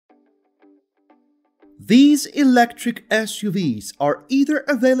These electric SUVs are either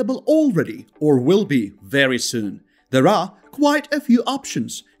available already or will be very soon. There are quite a few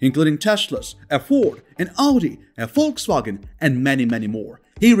options, including Teslas, a Ford, an Audi, a Volkswagen, and many more.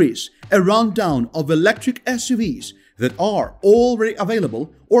 Here is a rundown of electric SUVs that are already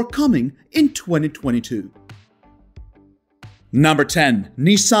available or coming in 2022. Number 10.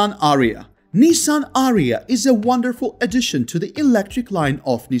 Nissan Ariya. Nissan Ariya is a wonderful addition to the electric line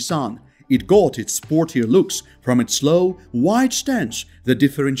of Nissan. It got its sportier looks from its low, wide stance that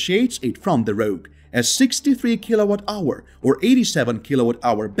differentiates it from the Rogue. A 63 kWh or 87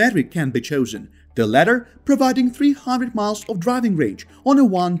 kWh battery can be chosen, the latter providing 300 miles of driving range on a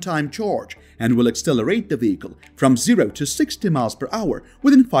one-time charge and will accelerate the vehicle from 0 to 60 miles per hour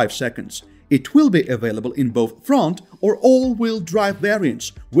within 5 seconds. It will be available in both front or all-wheel drive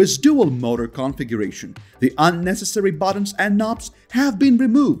variants with dual motor configuration. The unnecessary buttons and knobs have been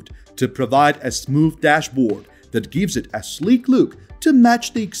removed to provide a smooth dashboard that gives it a sleek look to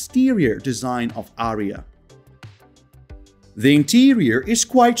match the exterior design of Ariya. The interior is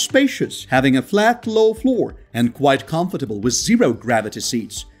quite spacious, having a flat low floor and quite comfortable with zero-gravity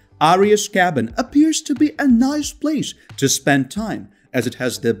seats. Ariya's cabin appears to be a nice place to spend time, as it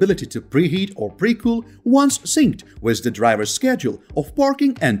has the ability to preheat or pre-cool once synced with the driver's schedule of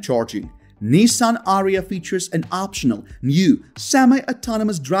parking and charging. Nissan Ariya features an optional new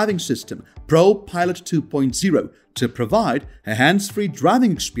semi-autonomous driving system, Pro Pilot 2.0, to provide a hands-free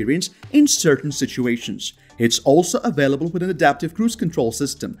driving experience in certain situations. It's also available with an adaptive cruise control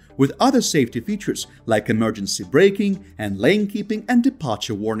system with other safety features like emergency braking and lane keeping and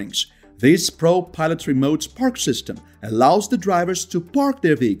departure warnings. This Pro Pilot Remote Park system allows the drivers to park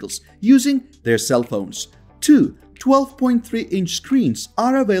their vehicles using their cell phones. Two 12.3-inch screens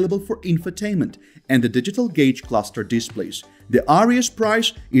are available for infotainment and the digital gauge cluster displays. The Ariya's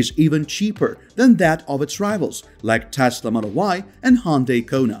price is even cheaper than that of its rivals like Tesla Model Y and Hyundai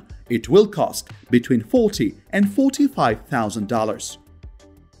Kona. It will cost between $40,000 and $45,000.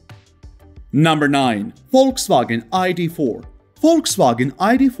 Number 9. Volkswagen ID4. Volkswagen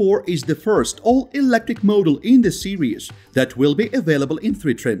ID4 is the first all-electric model in the series that will be available in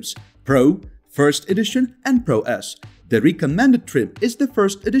 3 trims: Pro, First Edition, and Pro S. The recommended trim is the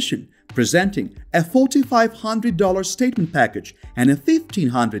First Edition, presenting a $4,500 statement package and a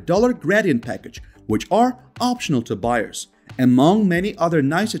 $1,500 gradient package, which are optional to buyers. Among many other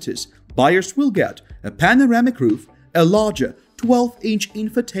niceties, buyers will get a panoramic roof, a larger 12-inch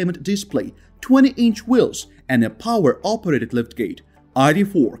infotainment display, 20-inch wheels, and a power-operated liftgate.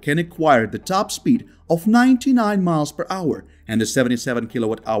 ID4 can acquire the top speed of 99 miles per hour, and the 77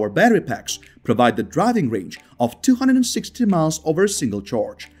 kWh battery packs provide the driving range of 260 miles over a single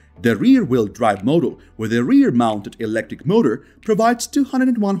charge. The rear-wheel drive model with a rear-mounted electric motor provides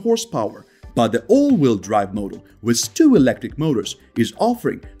 201 horsepower, but the all-wheel drive model with 2 electric motors is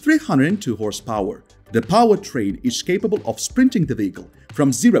offering 302 horsepower. The powertrain is capable of sprinting the vehicle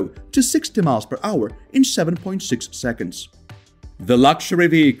from 0 to 60 miles per hour in 7.6 seconds. The luxury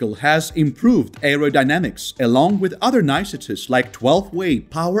vehicle has improved aerodynamics along with other niceties like 12-way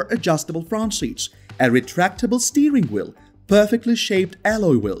power-adjustable front seats, a retractable steering wheel, perfectly shaped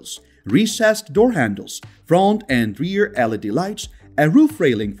alloy wheels, recessed door handles, front and rear LED lights, a roof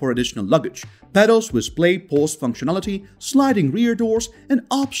railing for additional luggage, pedals with play-pause functionality, sliding rear doors, and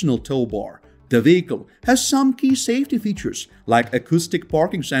optional tow bar. The vehicle has some key safety features like acoustic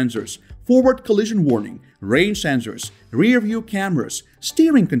parking sensors, forward collision warning, rain sensors, rear view cameras,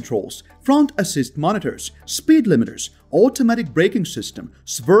 steering controls, front assist monitors, speed limiters, automatic braking system,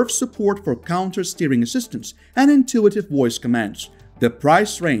 swerve support for counter steering assistance, and intuitive voice commands. The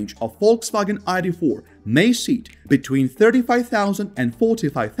price range of Volkswagen ID4 may seat between $35,000 and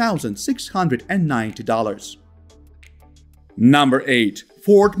 $45,690. Number 8.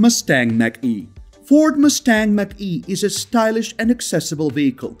 Ford Mustang Mach-E. Ford Mustang Mach-E is a stylish and accessible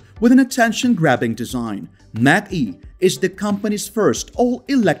vehicle with an attention-grabbing design. Mach-E is the company's first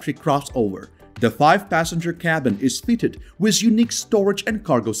all-electric crossover. The 5-passenger cabin is fitted with unique storage and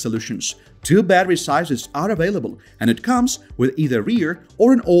cargo solutions. 2 battery sizes are available, and it comes with either rear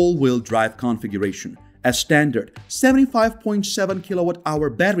or an all-wheel drive configuration. A standard 75.7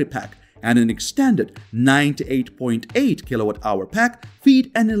 kWh battery pack and an extended 98.8 kWh pack feed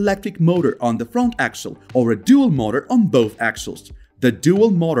an electric motor on the front axle or a dual motor on both axles. The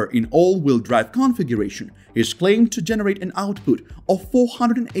dual motor in all-wheel drive configuration is claimed to generate an output of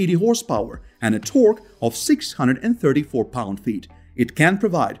 480 horsepower and a torque of 634 pound-feet. It can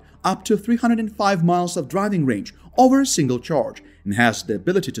provide up to 305 miles of driving range over a single charge and has the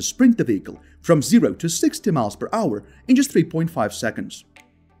ability to sprint the vehicle from 0 to 60 miles per hour in just 3.5 seconds.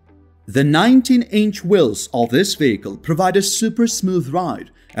 The 19-inch wheels of this vehicle provide a super smooth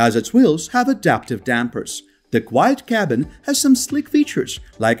ride, as its wheels have adaptive dampers. The quiet cabin has some sleek features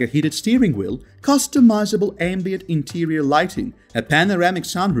like a heated steering wheel, customizable ambient interior lighting, a panoramic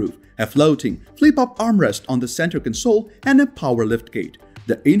sunroof, a floating, flip-up armrest on the center console, and a power liftgate.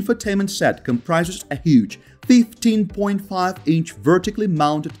 The infotainment set comprises a huge 15.5-inch vertically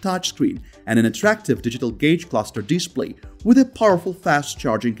mounted touchscreen and an attractive digital gauge cluster display with a powerful fast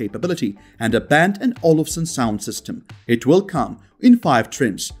charging capability and a Band & Olufsen sound system. It will come in 5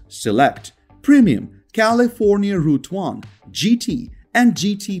 trims: Select, Premium, California Route 1, GT, and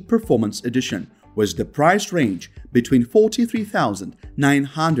GT Performance Edition, with the price range between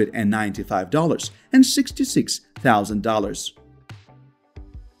 $43,995 and $66,000.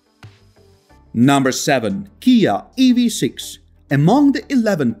 Number 7. Kia EV6. Among the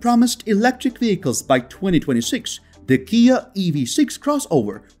 11 promised electric vehicles by 2026, the Kia EV6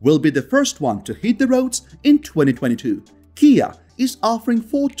 crossover will be the first one to hit the roads in 2022. Kia is offering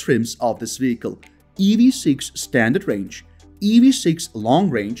 4 trims of this vehicle: EV6 Standard Range, EV6 Long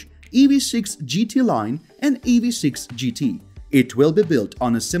Range, EV6 GT Line, and EV6 GT. It will be built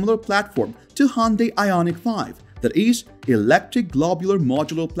on a similar platform to Hyundai IONIQ5, that is, electric globular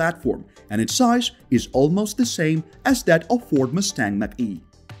modular platform, and its size is almost the same as that of Ford Mustang Mach-E.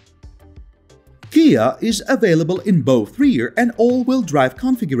 Kia is available in both rear and all-wheel drive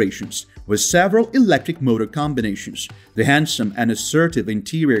configurations, with several electric motor combinations. The handsome and assertive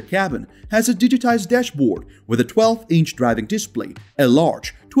interior cabin has a digitized dashboard with a 12-inch driving display, a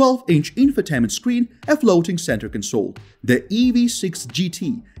large 12-inch infotainment screen, a floating center console. The EV6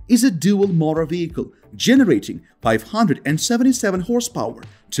 GT is a dual-motor vehicle generating 577 horsepower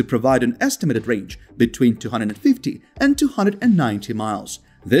to provide an estimated range between 250 and 290 miles.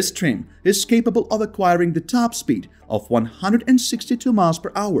 This trim is capable of acquiring the top speed of 162 miles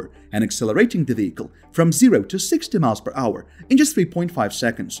per hour and accelerating the vehicle from 0 to 60 miles per hour in just 3.5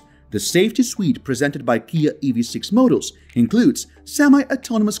 seconds. The safety suite presented by Kia EV6 models includes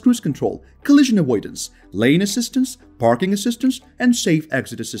semi-autonomous cruise control, collision avoidance, lane assistance, parking assistance, and safe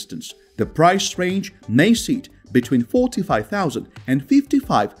exit assistance. The price range may seat between $45,000 and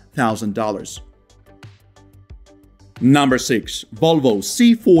 $55,000. Number 6. Volvo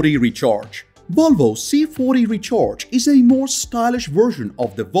C40 Recharge. Volvo C40 Recharge is a more stylish version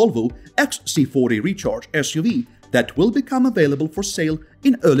of the Volvo XC40 Recharge SUV that will become available for sale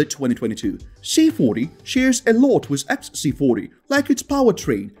in early 2022. C40 shares a lot with XC40, like its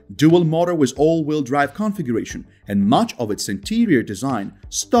powertrain, dual motor with all-wheel drive configuration, and much of its interior design,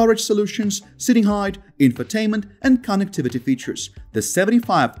 storage solutions, seating height, infotainment, and connectivity features. The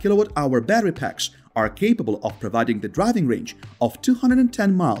 75 kWh battery packs are capable of providing the driving range of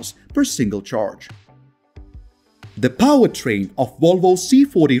 210 miles per single charge. The powertrain of Volvo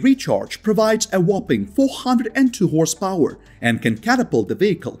C40 Recharge provides a whopping 402 horsepower and can catapult the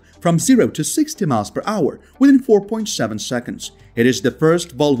vehicle from 0 to 60 miles per hour within 4.7 seconds. It is the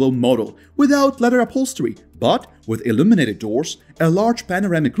first Volvo model without leather upholstery, but with illuminated doors, a large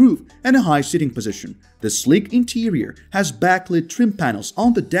panoramic roof, and a high seating position. The sleek interior has backlit trim panels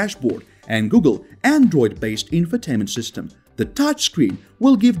on the dashboard and Google Android-based infotainment system. The touchscreen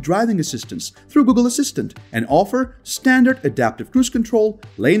will give driving assistance through Google Assistant and offer standard adaptive cruise control,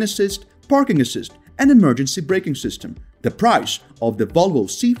 lane assist, parking assist, and emergency braking system. The price of the Volvo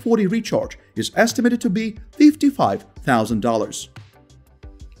C40 Recharge is estimated to be $55,000.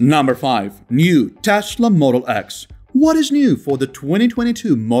 Number 5. New Tesla Model X. What is new for the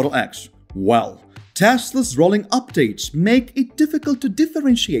 2022 Model X? Well, Tesla's rolling updates make it difficult to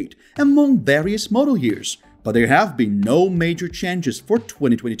differentiate among various model years. But there have been no major changes for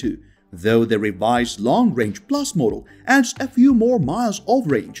 2022, though the revised Long Range Plus model adds a few more miles of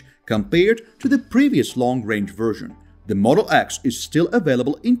range compared to the previous Long Range version. The Model X is still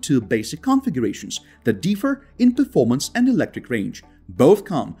available in 2 basic configurations that differ in performance and electric range. Both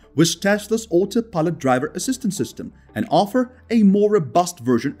come with Tesla's Autopilot driver assistance system and offer a more robust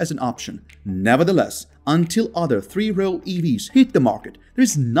version as an option. Nevertheless, until other 3-row EVs hit the market, there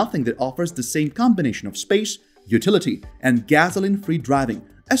is nothing that offers the same combination of space, utility, and gasoline-free driving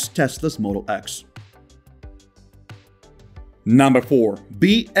as Tesla's Model X. Number 4.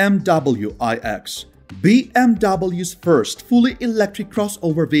 BMW iX. BMW's first fully electric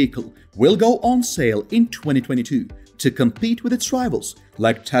crossover vehicle will go on sale in 2022 to compete with its rivals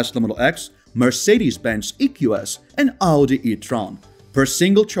like Tesla Model X, Mercedes-Benz EQS, and Audi e-tron. Per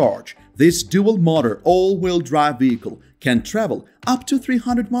single charge, this dual-motor all-wheel drive vehicle can travel up to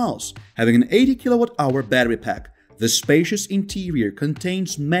 300 miles, having an 80 kWh battery pack. The spacious interior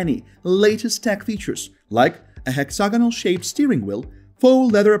contains many latest tech features like a hexagonal-shaped steering wheel,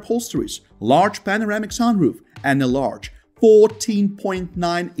 faux leather upholsteries, large panoramic sunroof, and a large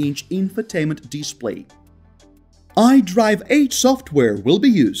 14.9-inch infotainment display. iDrive 8 software will be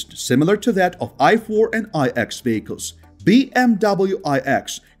used, similar to that of i4 and iX vehicles. BMW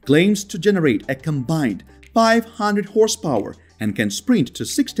iX claims to generate a combined 500 horsepower and can sprint to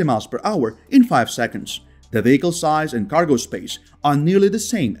 60 miles per hour in 5 seconds. The vehicle size and cargo space are nearly the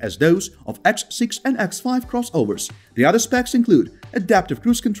same as those of X6 and X5 crossovers. The other specs include adaptive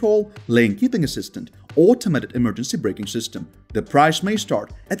cruise control, lane keeping assistant, automated emergency braking system. The price may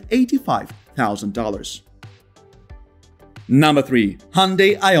start at $85,000. Number 3.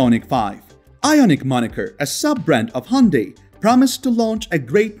 Hyundai IONIQ5. IONIQ moniker, a sub-brand of Hyundai, promised to launch a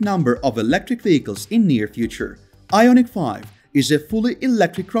great number of electric vehicles in near future. IONIQ5 is a fully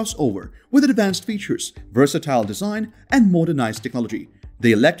electric crossover with advanced features, versatile design, and modernized technology.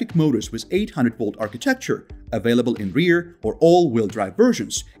 The electric motors with 800-volt architecture, available in rear or all-wheel drive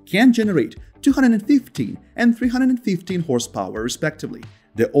versions, can generate 215 and 315 horsepower respectively.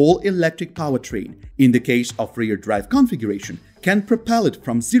 The all-electric powertrain, in the case of rear drive configuration, can propel it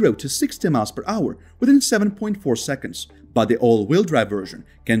from 0 to 60 miles per hour within 7.4 seconds, but the all-wheel drive version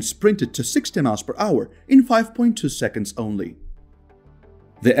can sprint it to 60 miles per hour in 5.2 seconds only.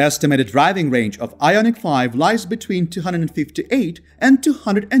 The estimated driving range of IONIQ5 lies between 258 and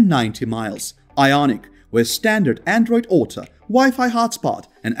 290 miles. IONIQ, with standard Android Auto, Wi-Fi hotspot,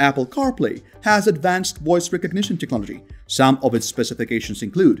 and Apple CarPlay, has advanced voice recognition technology. Some of its specifications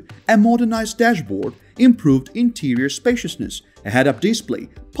include a modernized dashboard, improved interior spaciousness, a head-up display,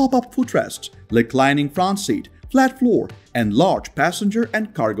 pop-up footrests, reclining front seat, flat floor, and large passenger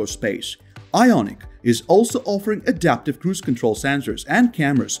and cargo space. IONIQ is also offering adaptive cruise control sensors and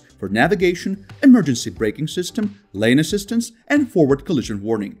cameras for navigation, emergency braking system, lane assistance, and forward collision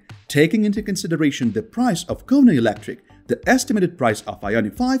warning. Taking into consideration the price of Kona Electric, the estimated price of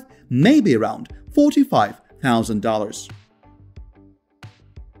IONIQ5 may be around $45,000.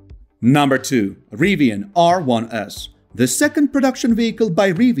 Number 2. Rivian R1S. The second production vehicle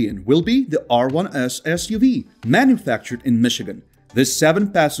by Rivian will be the R1S SUV, manufactured in Michigan. This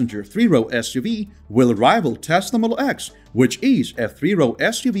 7-passenger 3-row SUV will rival Tesla Model X, which is a 3-row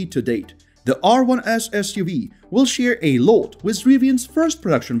SUV to date. The R1S SUV will share a lot with Rivian's first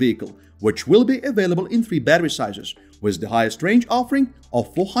production vehicle, which will be available in 3 battery sizes, with the highest range offering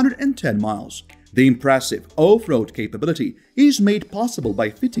of 410 miles. The impressive off-road capability is made possible by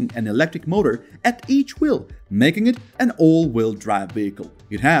fitting an electric motor at each wheel, making it an all-wheel drive vehicle.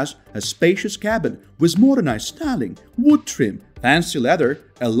 It has a spacious cabin with modernized styling, wood trim, fancy leather,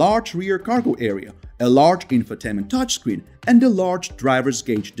 a large rear cargo area, a large infotainment touchscreen, and a large driver's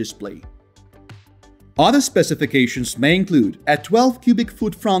gauge display. Other specifications may include a 12 cubic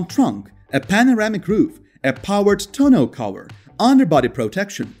foot front trunk, a panoramic roof, a powered tonneau cover, underbody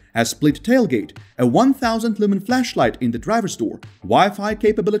protection, a split tailgate, a 1000 lumen flashlight in the driver's door, Wi-Fi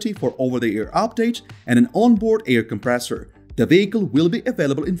capability for over-the-air updates, and an onboard air compressor. The vehicle will be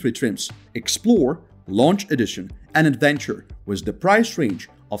available in 3 trims: Explore, Launch Edition, and Adventure, with the price range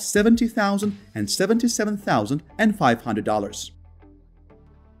of $70,000 and $77,500.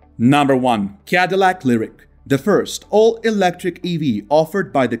 Number 1. Cadillac Lyriq. The first all-electric EV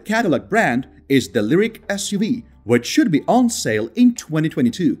offered by the Cadillac brand is the Lyriq SUV, which should be on sale in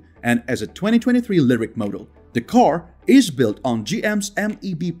 2022 and as a 2023 Lyriq model. The car is built on GM's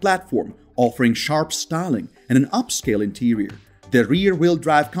MEB platform, offering sharp styling and an upscale interior. The rear-wheel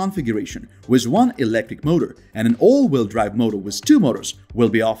drive configuration with 1 electric motor and an all-wheel drive model with 2 motors will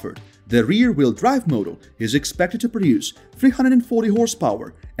be offered. The rear-wheel drive model is expected to produce 340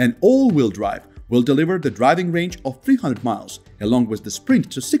 horsepower, and all-wheel drive will deliver the driving range of 300 miles, along with the sprint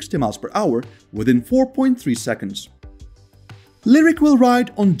to 60 miles per hour within 4.3 seconds. Lyriq will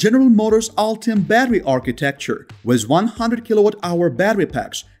ride on General Motors Ultium battery architecture with 100 kWh battery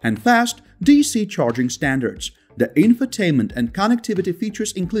packs and fast DC charging standards. The infotainment and connectivity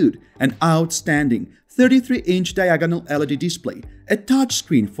features include an outstanding 33-inch diagonal LED display, a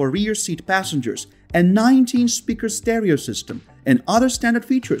touchscreen for rear seat passengers, a 19-speaker stereo system, and other standard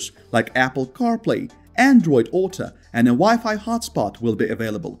features like Apple CarPlay, Android Auto, and a Wi-Fi hotspot will be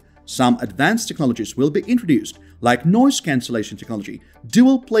available. Some advanced technologies will be introduced, like noise cancellation technology,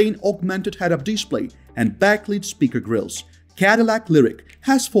 dual-plane augmented head-up display, and backlit speaker grills. Cadillac Lyriq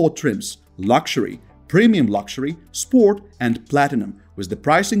has 4 trims: Luxury, Premium Luxury, Sport, and Platinum, with the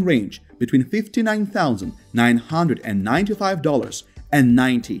pricing range between $59,995 and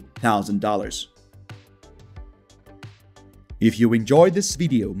 $90,000. If you enjoyed this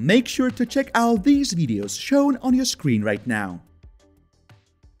video, make sure to check out these videos shown on your screen right now.